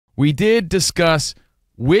we did discuss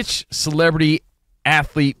which celebrity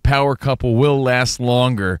athlete power couple will last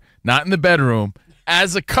longer, not in the bedroom,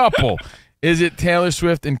 as a couple. Is it Taylor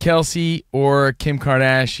Swift and Kelce or Kim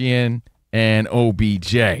Kardashian and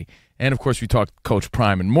OBJ? And, of course, we talked Coach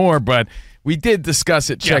Prime and more, but we did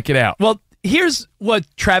discuss it. Check it out. Well, here's what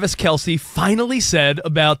Travis Kelce finally said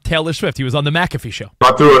about Taylor Swift. He was on the McAfee show.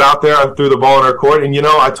 I threw it out there. I threw the ball in her court. And,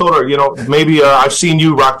 I told her, maybe I've seen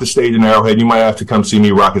you rock the stage in Arrowhead. You might have to come see me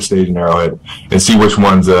rock the stage in Arrowhead and see which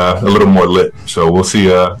one's a little more lit. So we'll see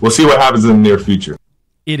what happens in the near future.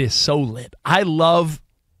 It is so lit. I love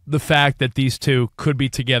the fact that these two could be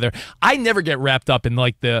together. I never get wrapped up in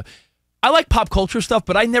I like pop culture stuff,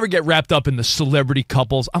 but I never get wrapped up in the celebrity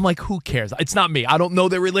couples. I'm like, who cares? It's not me. I don't know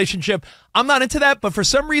their relationship. I'm not into that, but for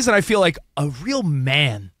some reason I feel like a real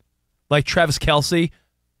man like Travis Kelce,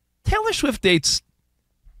 Taylor Swift dates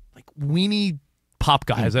like weenie pop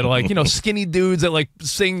guys that are like, skinny dudes that like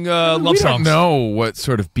sing love songs. We don't know what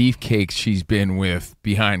sort of beefcakes she's been with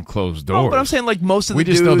behind closed doors. No, but I'm saying like most of the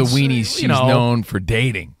dudes. We just know the weenies she's known for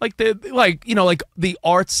dating. Like the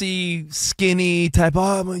artsy, skinny type,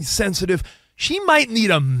 I'm sensitive. She might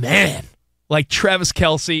need a man like Travis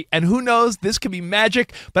Kelce, and who knows, this could be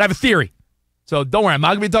magic, but I have a theory. So don't worry, I'm not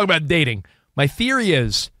going to be talking about dating. My theory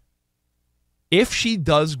is if she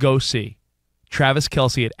does go see Travis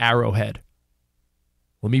Kelce at Arrowhead,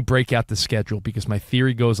 let me break out the schedule because my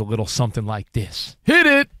theory goes a little something like this. Hit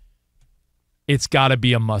it. It's got to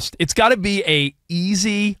be a must. It's got to be a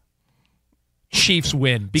easy Chiefs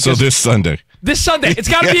win. Because so this Sunday. It's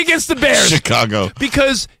got to be against the Bears. Chicago.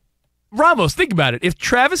 Because, Ramos, think about it. If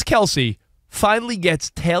Travis Kelce finally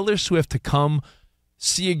gets Taylor Swift to come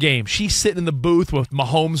see a game, she's sitting in the booth with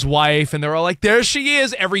Mahomes' wife, and they're all like, there she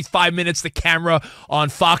is. Every 5 minutes, the camera on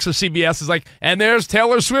Fox or CBS is like, and there's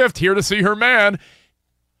Taylor Swift here to see her man.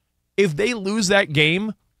 If they lose that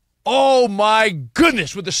game, oh my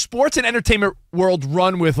goodness, would the sports and entertainment world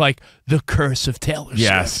run with like the curse of Taylor Swift?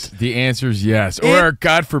 Yes, the answer is yes. Or,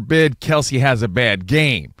 God forbid, Kelce has a bad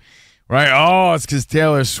game. Right? Oh, it's because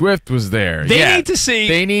Taylor Swift was there.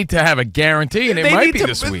 They need to have a guarantee, and it might be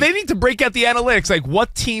this week. They need to break out the analytics. Like,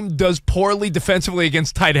 what team does poorly defensively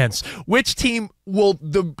against tight ends? Which team will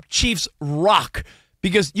the Chiefs rock?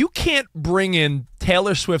 Because you can't bring in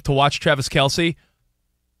Taylor Swift to watch Travis Kelce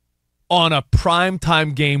on a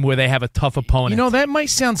primetime game where they have a tough opponent. That might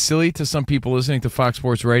sound silly to some people listening to Fox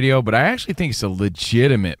Sports Radio, but I actually think it's a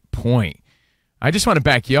legitimate point. I just want to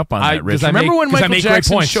back you up on that, Rich. Remember when Michael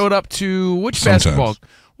Jackson showed up to what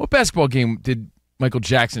basketball game did Michael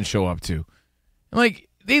Jackson show up to? Like,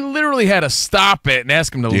 they literally had to stop it and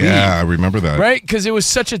ask him to leave. Yeah, I remember that. Right? Because it was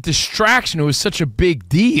such a distraction. It was such a big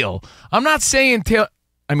deal. I'm not saying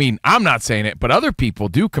I'm not saying it, but other people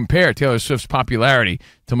do compare Taylor Swift's popularity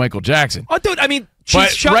to Michael Jackson. Oh, dude, she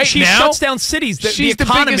shuts down cities. The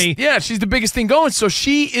economy. She's the biggest thing going. So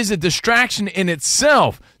she is a distraction in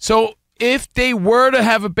itself. So if they were to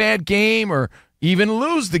have a bad game or even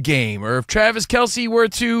lose the game, or if Travis Kelce were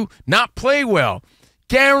to not play well,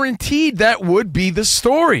 guaranteed that would be the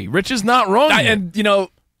story. Rich is not wrong.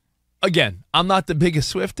 Again, I'm not the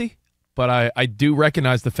biggest Swiftie, but I do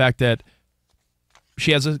recognize the fact that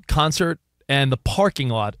she has a concert and the parking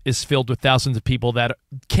lot is filled with thousands of people that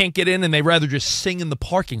can't get in and they rather just sing in the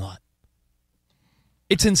parking lot.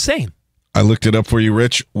 It's insane. I looked it up for you,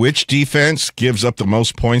 Rich. Which defense gives up the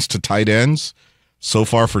most points to tight ends so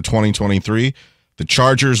far for 2023? The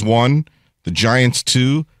Chargers 1, the Giants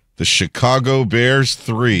 2, the Chicago Bears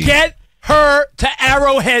 3. Get her to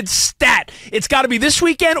Arrowhead stat. It's got to be this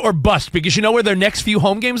weekend or bust, because you know where their next few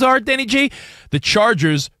home games are, Danny G? The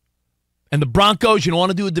Chargers and the Broncos. You don't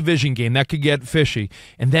want to do a division game. That could get fishy.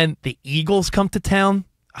 And then the Eagles come to town.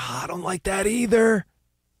 I don't like that either.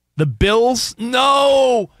 The Bills?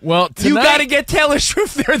 No. Well, tonight, you got to get Taylor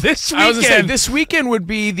Swift there this weekend. I was going to say, this weekend would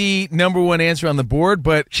be the number one answer on the board,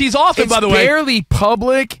 but she's often, by the way. It's barely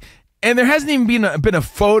public, and there hasn't even been a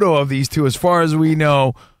photo of these two, as far as we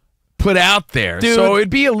know, put out there. Dude, so it'd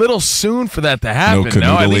be a little soon for that to happen. No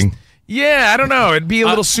canoodling. Yeah, I don't know. It'd be a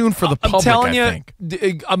little soon for the public, I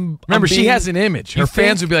think. Remember, she has an image. Her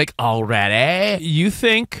fans would be like, already? You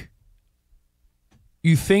think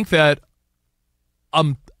that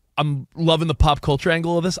I'm loving the pop culture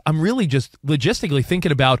angle of this? I'm really just logistically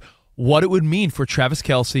thinking about what it would mean for Travis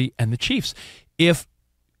Kelce and the Chiefs. If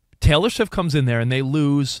Taylor Swift comes in there and they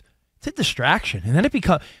lose, it's a distraction. And then it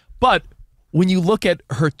becomes... But when you look at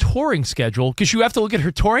her touring schedule, because you have to look at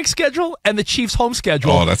her touring schedule and the Chiefs' home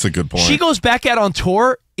schedule. Oh, that's a good point. She goes back out on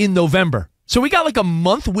tour in November. So we got like a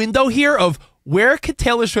month window here of Where could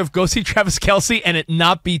Taylor Swift go see Travis Kelce and it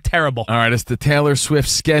not be terrible? All right, it's the Taylor Swift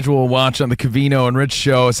schedule watch on the COVINO and Rich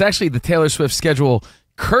show. It's actually the Taylor Swift schedule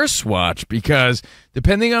curse watch because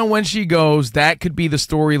depending on when she goes, that could be the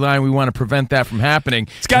storyline. We want to prevent that from happening.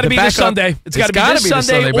 It's got to be this Sunday. It's got to be this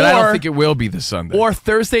Sunday, but I don't think it will be this Sunday. Or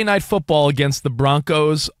Thursday Night Football against the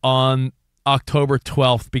Broncos on October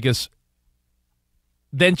 12th because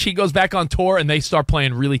then she goes back on tour and they start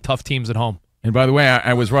playing really tough teams at home. And by the way,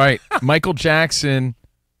 I was right. Michael Jackson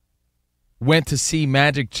went to see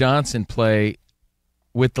Magic Johnson play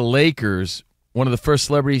with the Lakers, one of the first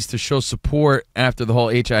celebrities to show support after the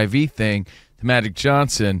whole HIV thing to Magic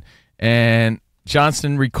Johnson. And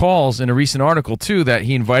Johnson recalls in a recent article, too, that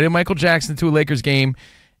he invited Michael Jackson to a Lakers game,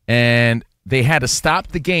 and they had to stop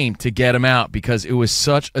the game to get him out because it was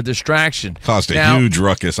such a distraction. Caused a huge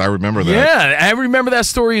ruckus. I remember that. Yeah, I remember that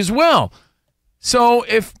story as well. So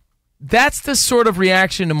if that's the sort of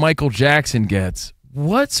reaction Michael Jackson gets,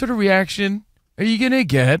 what sort of reaction are you going to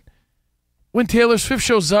get when Taylor Swift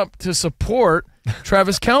shows up to support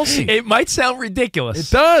Travis Kelce? It might sound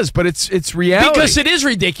ridiculous. It does, but it's reality. Because it is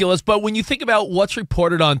ridiculous, but when you think about what's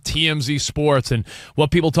reported on TMZ Sports and what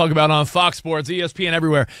people talk about on Fox Sports, ESPN,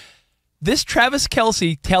 everywhere, this Travis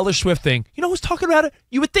Kelce, Taylor Swift thing, you know who's talking about it?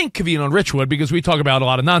 You would think Kaveen on Rich would because we talk about a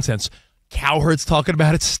lot of nonsense. Cowherd's talking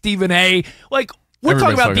about it, Stephen A. Like, we're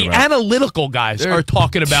talking about the analytical guys are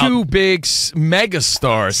talking about. Two big mega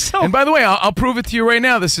stars. And by the way, I'll prove it to you right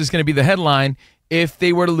now. This is going to be the headline if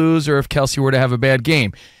they were to lose or if Kelce were to have a bad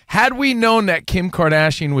game. Had we known that Kim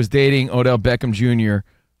Kardashian was dating Odell Beckham Jr.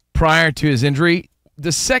 prior to his injury,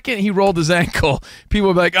 the second he rolled his ankle, people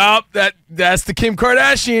would be like, oh, that's the Kim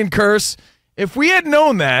Kardashian curse. If we had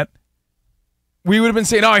known that, we would have been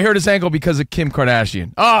saying, oh, I hurt his ankle because of Kim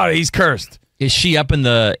Kardashian. Oh, he's cursed. Is she up in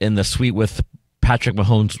the suite with Patrick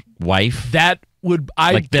Mahomes' wife? That would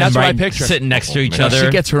that's what I picture. Sitting next to each other. She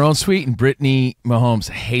gets her own suite, and Brittany Mahomes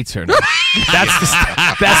hates her.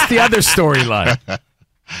 That's the other storyline.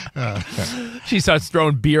 She starts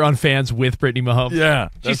throwing beer on fans with Brittany Mahomes. Yeah.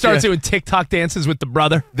 She starts doing TikTok dances with the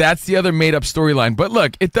brother. That's the other made-up storyline. But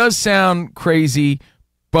look, it does sound crazy,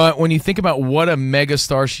 but when you think about what a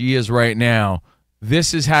megastar she is right now,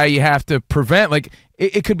 this is how you have to prevent. Like,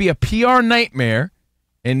 it could be a PR nightmare,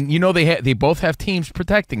 and you know they both have teams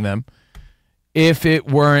protecting them if it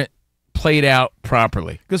weren't played out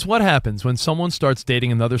properly. Because what happens when someone starts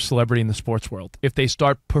dating another celebrity in the sports world? If they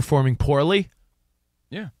start performing poorly,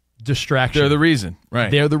 distraction. They're the reason.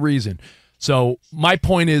 Right. They're the reason. So my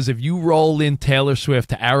point is, if you roll in Taylor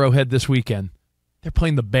Swift to Arrowhead this weekend, they're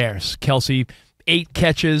playing the Bears. Kelce, 8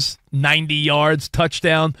 catches, 90 yards,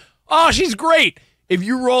 touchdown. Oh, she's great. If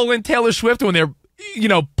you roll in Taylor Swift when they're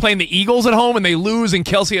playing the Eagles at home and they lose and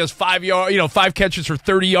Kelce has 5 catches for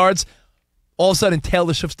 30 yards, all of a sudden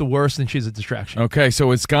Taylor Swift's the worst and she's a distraction. Okay,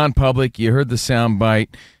 so it's gone public. You heard the sound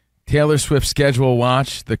bite. Taylor Swift schedule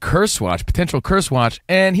watch, the curse watch, potential curse watch.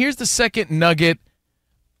 And here's the second nugget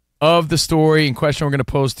of the story and question we're going to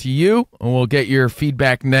pose to you, and we'll get your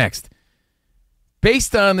feedback next.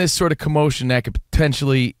 Based on this sort of commotion that could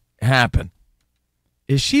potentially happen,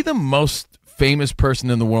 is she the most famous person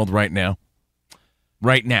in the world right now?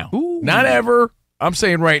 Right now. Ooh. Not ever. I'm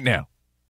saying right now.